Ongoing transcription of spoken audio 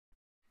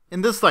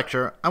In this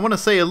lecture, I want to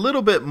say a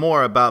little bit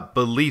more about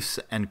beliefs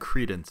and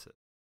credences.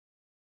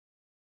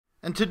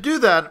 And to do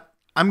that,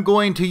 I'm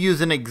going to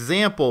use an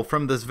example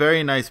from this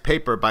very nice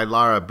paper by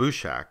Lara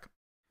Bushak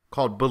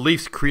called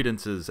Beliefs,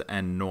 Credences,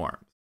 and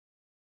Norms.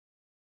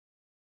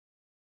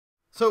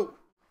 So,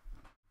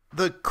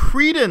 the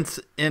credence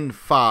in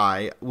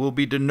phi will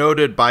be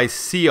denoted by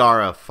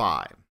CR of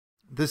phi.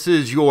 This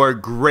is your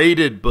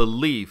graded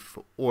belief,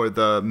 or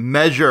the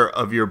measure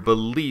of your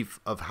belief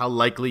of how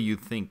likely you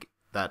think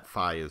that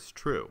phi is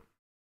true.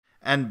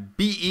 And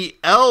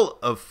BEL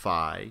of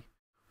phi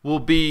will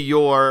be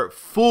your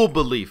full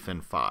belief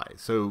in phi.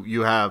 So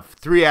you have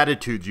three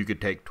attitudes you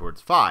could take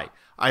towards phi.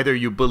 Either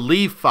you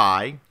believe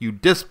phi, you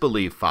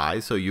disbelieve phi,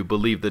 so you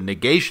believe the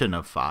negation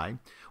of phi,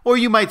 or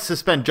you might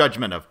suspend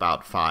judgment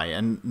about phi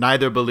and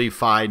neither believe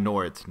phi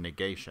nor its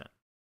negation.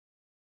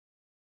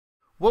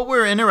 What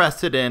we're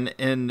interested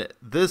in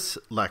this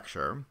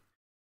lecture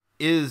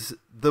is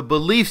the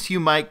beliefs you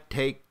might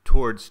take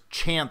towards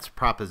chance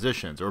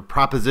propositions, or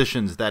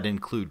propositions that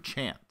include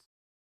chance.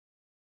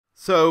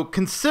 So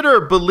consider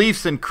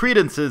beliefs and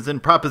credences in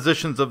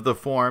propositions of the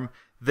form,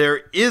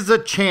 there is a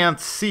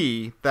chance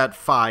C that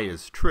phi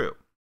is true.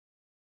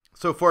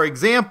 So for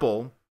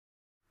example,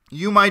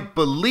 you might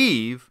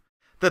believe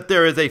that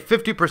there is a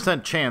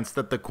 50% chance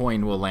that the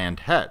coin will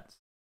land heads.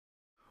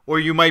 Or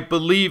you might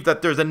believe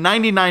that there's a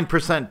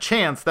 99%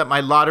 chance that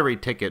my lottery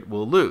ticket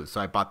will lose.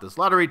 So I bought this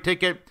lottery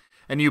ticket,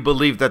 and you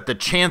believe that the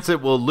chance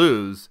it will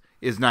lose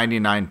is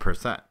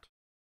 99%.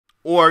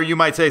 Or you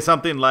might say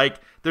something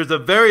like, there's a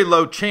very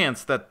low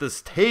chance that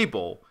this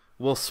table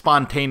will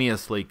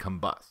spontaneously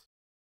combust.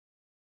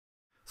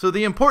 So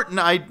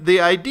the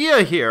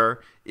idea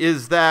here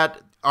is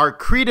that our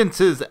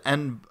credences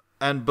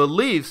and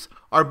beliefs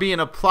are being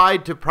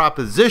applied to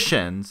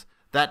propositions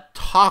that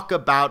talk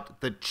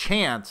about the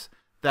chance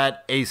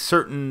that a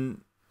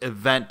certain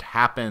event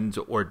happens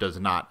or does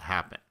not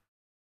happen.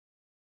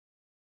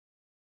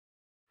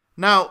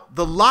 Now,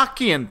 the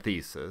Lockean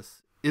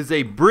thesis is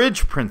a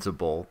bridge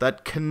principle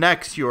that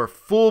connects your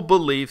full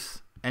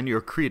beliefs and your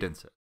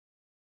credences.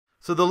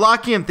 So the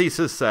Lockean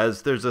thesis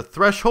says there's a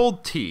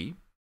threshold t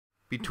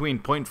between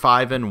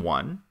 0.5 and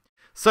 1,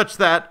 such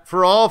that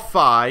for all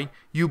phi,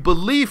 you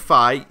believe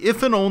phi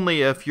if and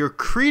only if your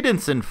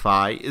credence in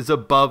phi is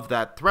above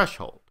that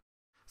threshold.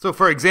 So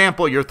for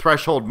example, your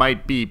threshold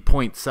might be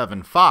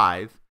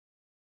 0.75,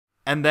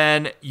 and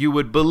then you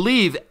would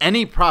believe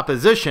any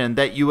proposition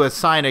that you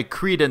assign a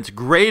credence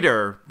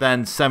greater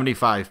than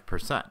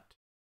 75%.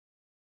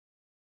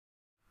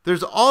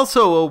 There's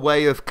also a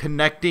way of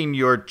connecting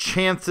your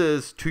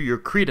chances to your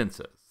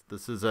credences.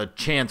 This is a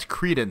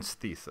chance-credence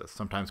thesis,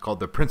 sometimes called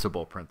the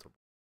principal principle.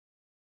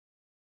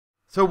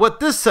 So what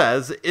this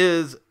says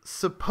is,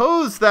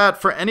 suppose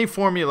that for any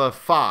formula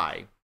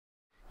phi,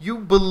 you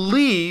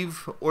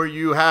believe or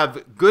you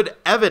have good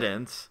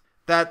evidence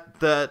that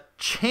the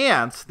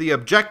chance, the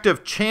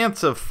objective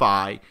chance of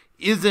phi,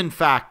 is in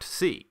fact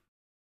C.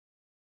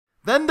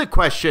 Then the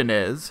question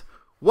is,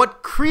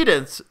 what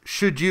credence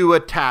should you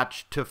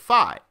attach to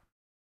phi?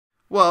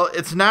 Well,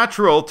 it's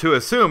natural to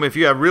assume if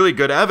you have really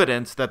good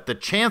evidence that the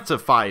chance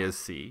of phi is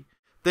C,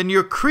 then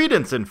your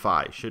credence in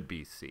phi should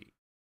be C.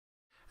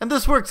 And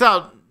this works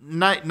out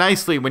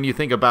nicely when you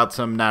think about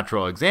some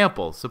natural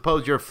examples.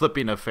 Suppose you're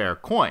flipping a fair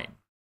coin.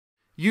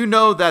 You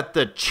know that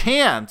the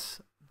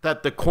chance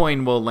that the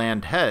coin will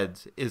land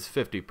heads is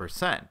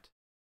 50%.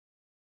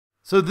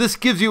 So this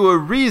gives you a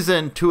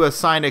reason to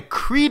assign a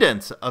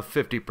credence of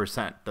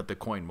 50% that the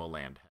coin will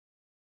land heads.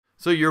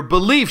 So your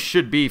belief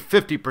should be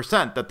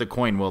 50% that the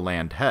coin will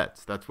land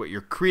heads. That's what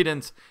your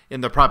credence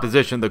in the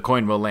proposition the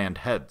coin will land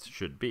heads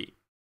should be.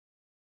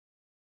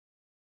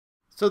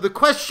 So the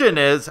question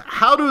is,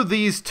 how do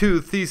these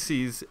two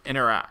theses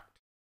interact?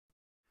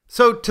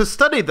 So to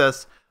study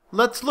this,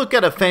 let's look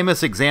at a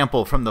famous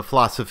example from the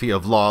philosophy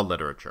of law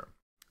literature,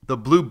 the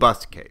blue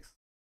bus case.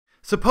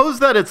 Suppose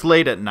that it's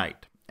late at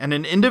night, and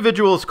an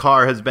individual's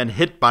car has been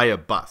hit by a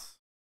bus.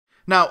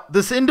 Now,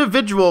 this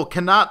individual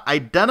cannot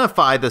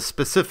identify the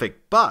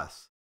specific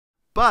bus,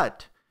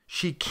 but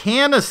she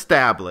can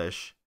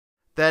establish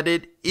that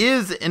it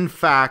is in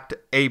fact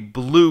a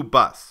blue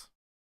bus.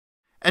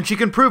 And she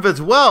can prove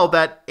as well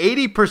that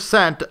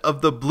 80%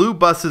 of the blue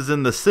buses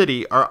in the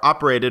city are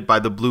operated by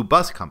the blue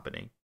bus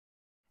company,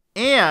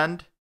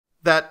 and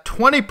that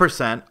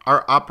 20%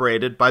 are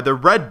operated by the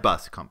red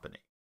bus company,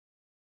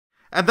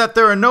 and that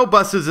there are no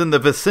buses in the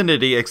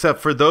vicinity except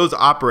for those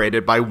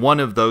operated by one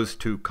of those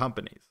two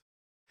companies.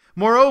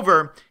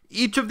 Moreover,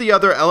 each of the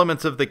other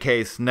elements of the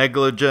case,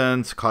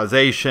 negligence,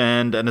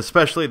 causation, and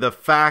especially the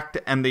fact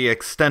and the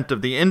extent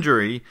of the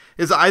injury,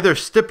 is either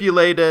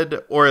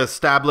stipulated or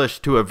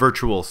established to a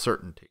virtual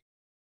certainty.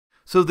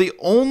 So the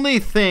only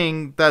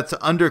thing that's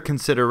under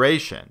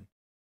consideration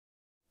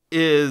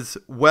is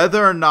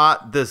whether or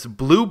not this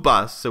blue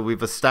bus, so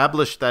we've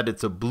established that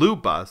it's a blue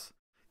bus,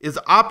 is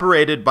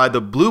operated by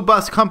the blue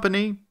bus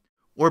company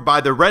or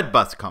by the red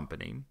bus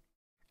company.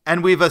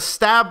 And we've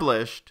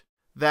established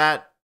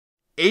that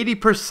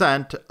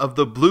 80% of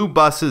the blue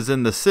buses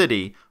in the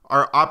city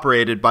are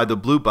operated by the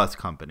blue bus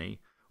company,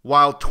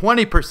 while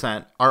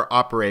 20% are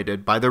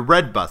operated by the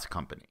red bus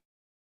company.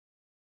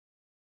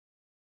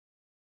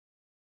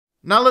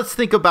 Now let's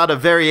think about a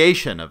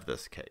variation of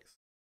this case.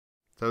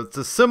 So it's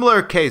a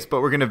similar case,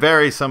 but we're going to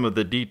vary some of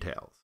the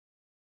details.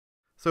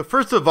 So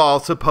first of all,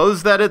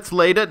 suppose that it's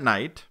late at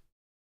night,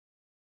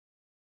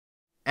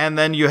 and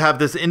then you have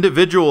this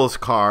individual's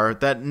car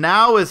that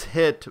now is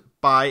hit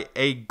by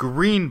a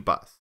green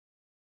bus.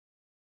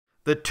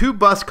 The two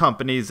bus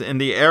companies in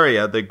the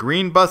area, the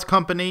green bus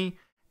company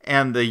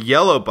and the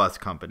yellow bus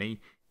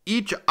company,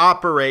 each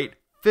operate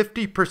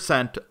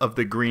 50% of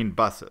the green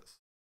buses.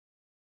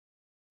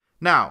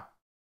 Now,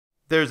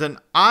 there's an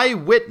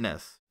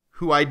eyewitness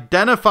who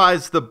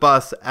identifies the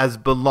bus as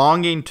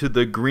belonging to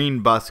the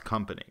green bus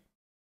company.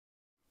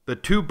 The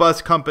two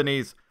bus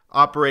companies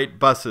operate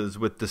buses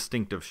with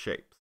distinctive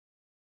shapes.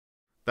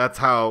 That's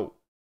how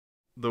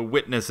the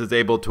witness is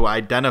able to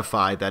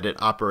identify that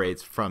it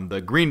operates from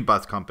the green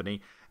bus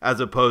company as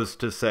opposed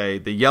to, say,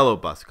 the yellow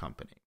bus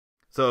company.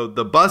 So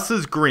the bus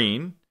is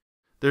green.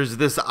 There's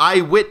this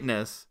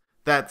eyewitness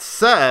that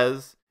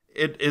says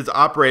it is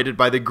operated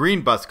by the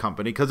green bus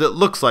company because it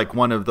looks like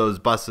one of those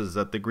buses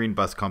that the green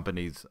bus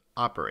companies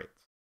operates.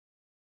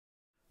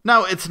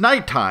 Now, it's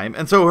nighttime,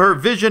 and so her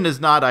vision is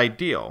not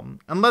ideal.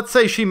 And let's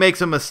say she makes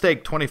a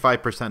mistake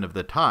 25% of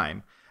the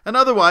time, and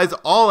otherwise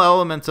all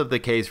elements of the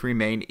case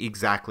remain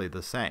exactly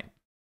the same.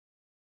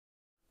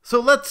 So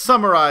let's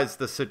summarize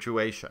the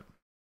situation.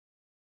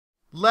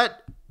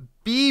 Let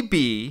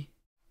BB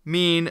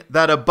mean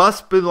that a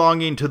bus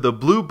belonging to the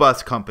blue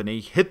bus company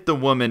hit the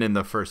woman in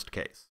the first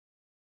case.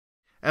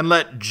 And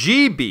let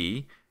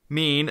GB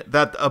mean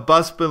that a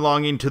bus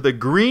belonging to the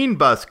green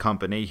bus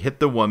company hit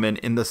the woman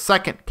in the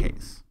second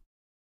case.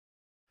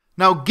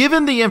 Now,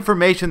 given the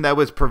information that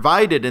was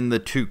provided in the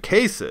two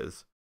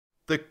cases,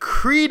 the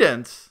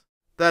credence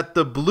that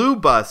the blue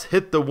bus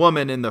hit the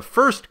woman in the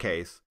first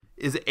case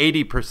is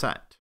 80%.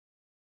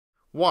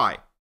 Why?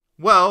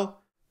 Well,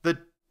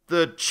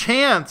 the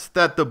chance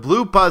that the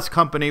blue bus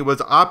company was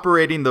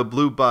operating the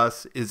blue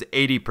bus is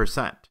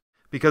 80%,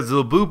 because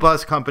the blue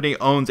bus company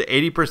owns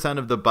 80%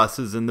 of the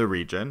buses in the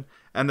region,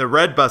 and the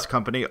red bus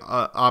company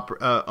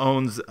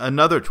owns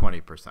another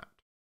 20%.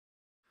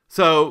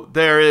 So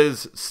there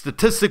is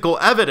statistical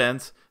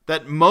evidence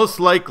that most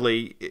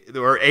likely,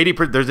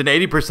 there's an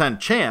 80%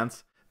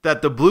 chance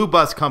that the blue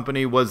bus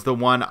company was the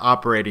one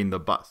operating the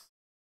bus.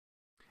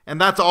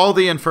 And that's all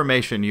the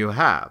information you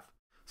have.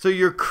 So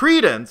your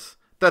credence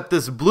that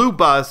this blue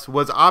bus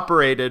was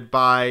operated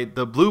by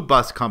the blue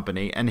bus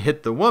company and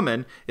hit the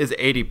woman is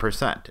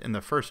 80% in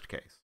the first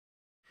case.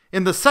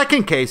 In the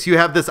second case, you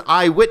have this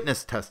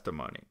eyewitness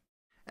testimony.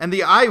 And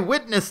the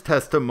eyewitness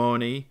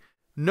testimony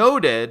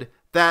noted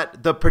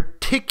that the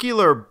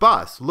particular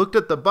bus looked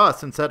at the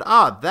bus and said,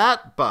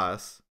 that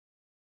bus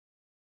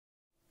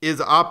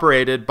is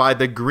operated by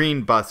the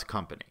green bus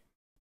company.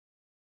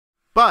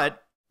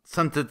 But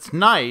since it's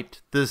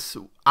night, this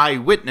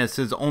eyewitness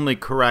is only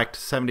correct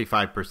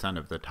 75%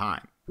 of the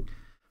time.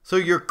 So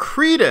your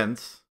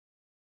credence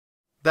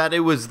that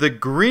it was the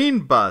green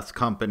bus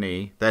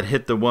company that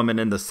hit the woman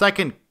in the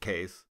second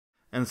case,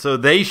 and so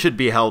they should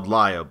be held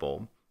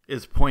liable,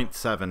 is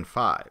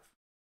 0.75.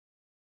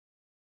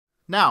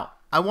 Now,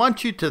 I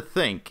want you to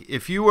think,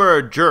 if you were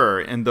a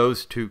juror in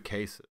those two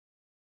cases,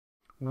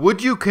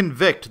 would you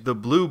convict the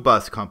blue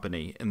bus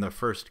company in the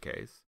first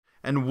case?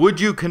 And would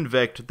you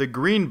convict the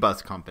green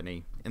bus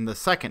company in the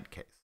second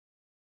case?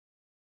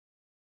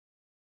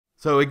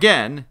 So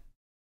again,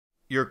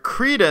 your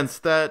credence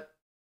that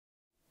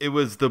it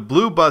was the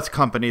blue bus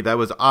company that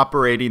was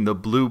operating the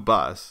blue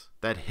bus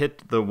that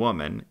hit the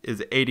woman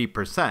is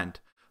 80%.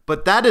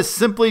 But that is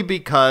simply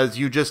because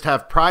you just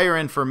have prior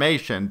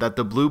information that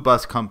the blue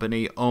bus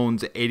company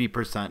owns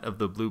 80% of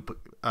the blue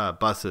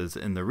buses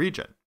in the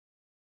region.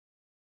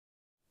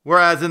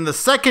 Whereas in the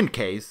second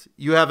case,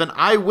 you have an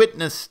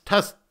eyewitness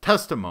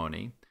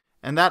testimony,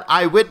 and that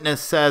eyewitness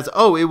says,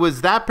 it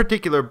was that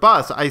particular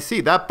bus. I see,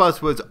 that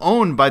bus was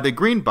owned by the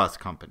green bus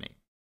company.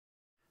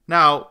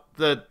 Now,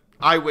 the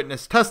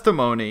eyewitness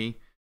testimony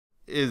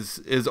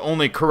is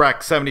only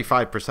correct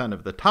 75%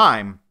 of the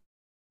time,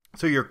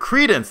 so your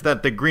credence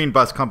that the green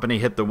bus company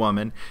hit the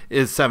woman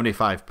is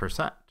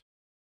 75%.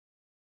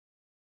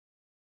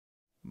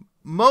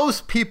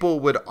 Most people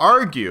would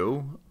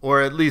argue,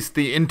 or at least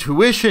the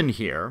intuition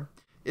here,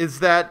 is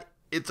that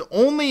it's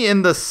only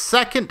in the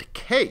second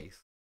case,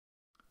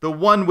 the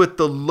one with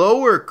the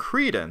lower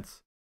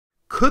credence,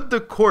 could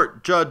the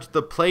court judge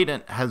the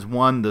plaintiff has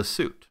won the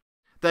suit.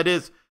 That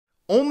is,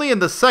 only in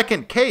the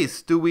second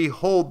case do we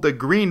hold the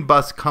green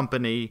bus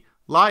company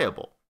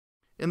liable.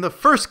 In the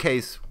first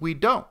case, we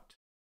don't.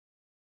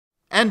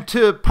 And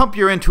to pump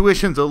your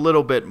intuitions a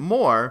little bit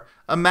more,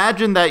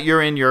 imagine that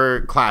you're in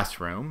your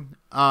classroom,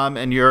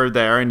 and you're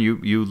there and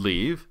you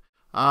leave,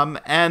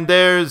 and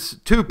there's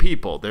two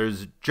people.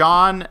 There's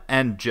John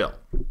and Jill.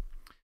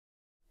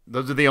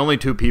 Those are the only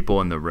two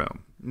people in the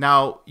room.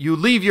 Now, you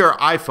leave your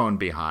iPhone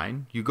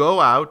behind, you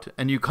go out,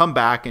 and you come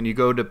back and you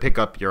go to pick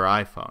up your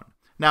iPhone.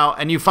 Now,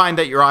 and you find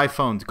that your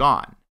iPhone's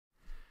gone.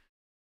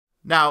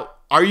 Now,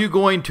 are you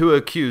going to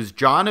accuse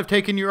John of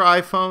taking your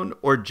iPhone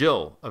or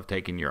Jill of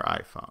taking your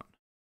iPhone?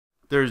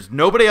 There's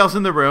nobody else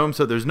in the room,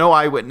 so there's no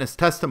eyewitness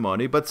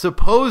testimony. But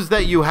suppose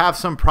that you have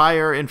some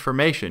prior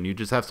information, you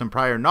just have some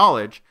prior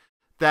knowledge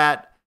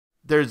that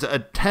there's a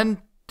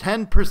 10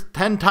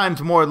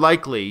 times more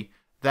likely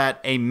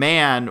that a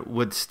man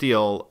would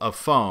steal a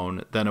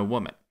phone than a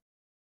woman.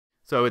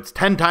 So it's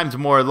 10 times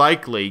more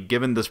likely,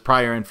 given this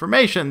prior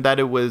information, that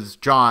it was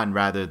John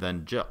rather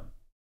than Jill.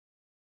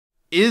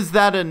 Is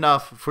that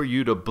enough for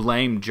you to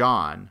blame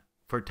John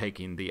for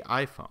taking the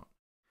iPhone?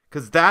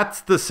 Because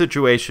that's the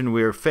situation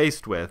we're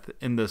faced with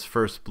in this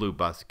first blue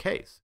bus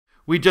case.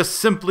 We just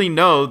simply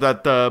know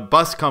that the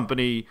bus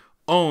company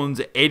owns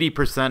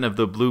 80% of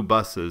the blue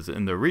buses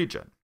in the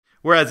region.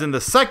 Whereas in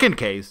the second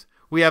case,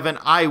 we have an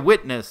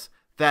eyewitness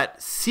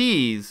that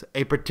sees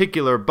a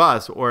particular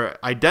bus or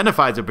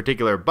identifies a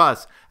particular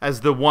bus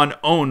as the one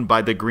owned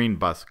by the green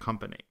bus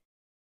company.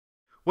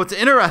 What's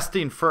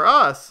interesting for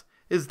us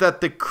is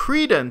that the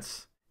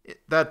credence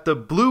that the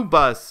blue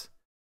bus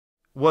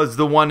was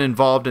the one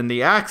involved in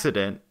the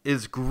accident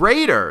is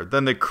greater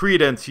than the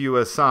credence you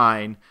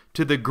assign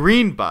to the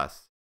green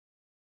bus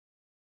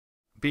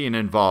being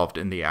involved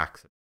in the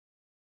accident.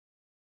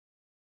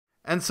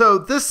 And so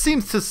this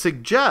seems to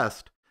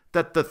suggest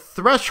that the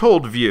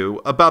threshold view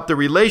about the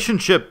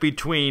relationship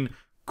between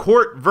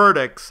court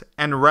verdicts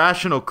and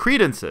rational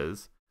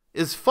credences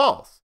is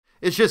false.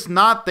 It's just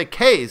not the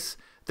case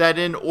that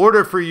in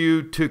order for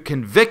you to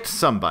convict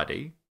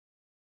somebody,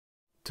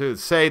 to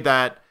say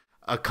that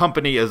a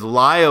company is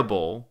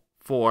liable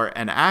for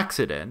an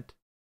accident,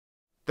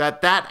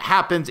 that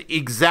happens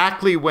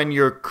exactly when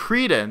your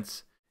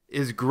credence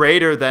is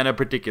greater than a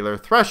particular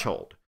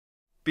threshold.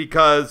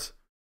 Because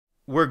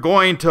we're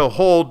going to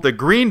hold the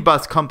green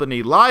bus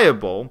company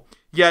liable,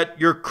 yet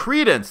your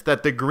credence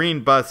that the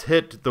green bus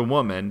hit the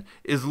woman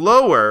is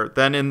lower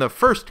than in the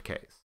first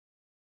case.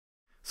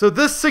 So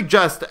this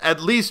suggests,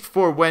 at least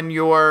for when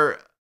you're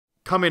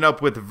coming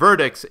up with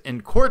verdicts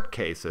in court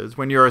cases,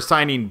 when you're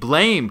assigning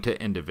blame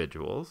to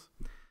individuals,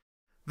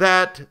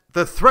 that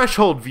the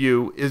threshold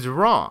view is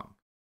wrong.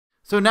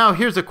 So now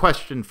here's a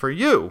question for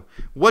you.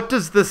 What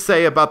does this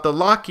say about the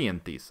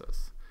Lockean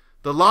thesis?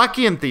 The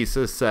Lockean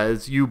thesis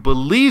says you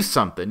believe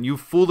something, you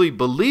fully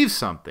believe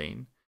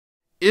something,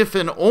 if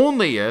and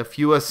only if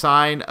you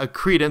assign a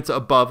credence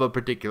above a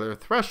particular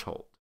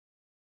threshold.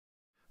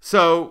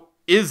 So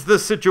is the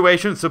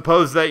situation,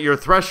 suppose that your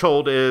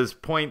threshold is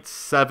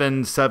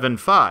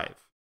 0.775.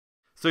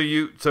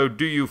 So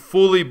do you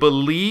fully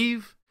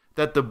believe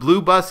that the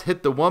blue bus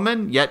hit the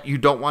woman, yet you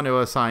don't want to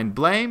assign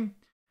blame?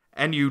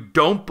 And you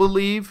don't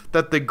believe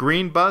that the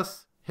green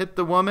bus hit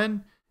the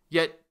woman,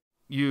 yet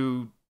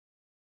you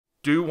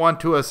do want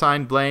to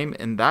assign blame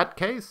in that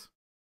case?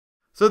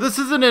 So this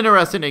is an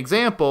interesting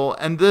example,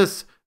 and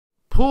this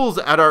pulls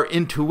at our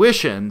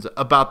intuitions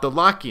about the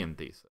Lockean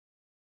thesis.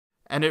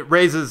 And it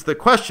raises the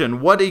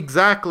question, what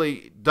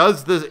exactly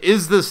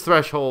is this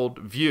threshold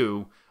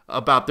view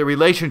about the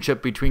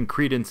relationship between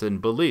credence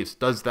and beliefs?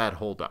 Does that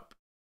hold up?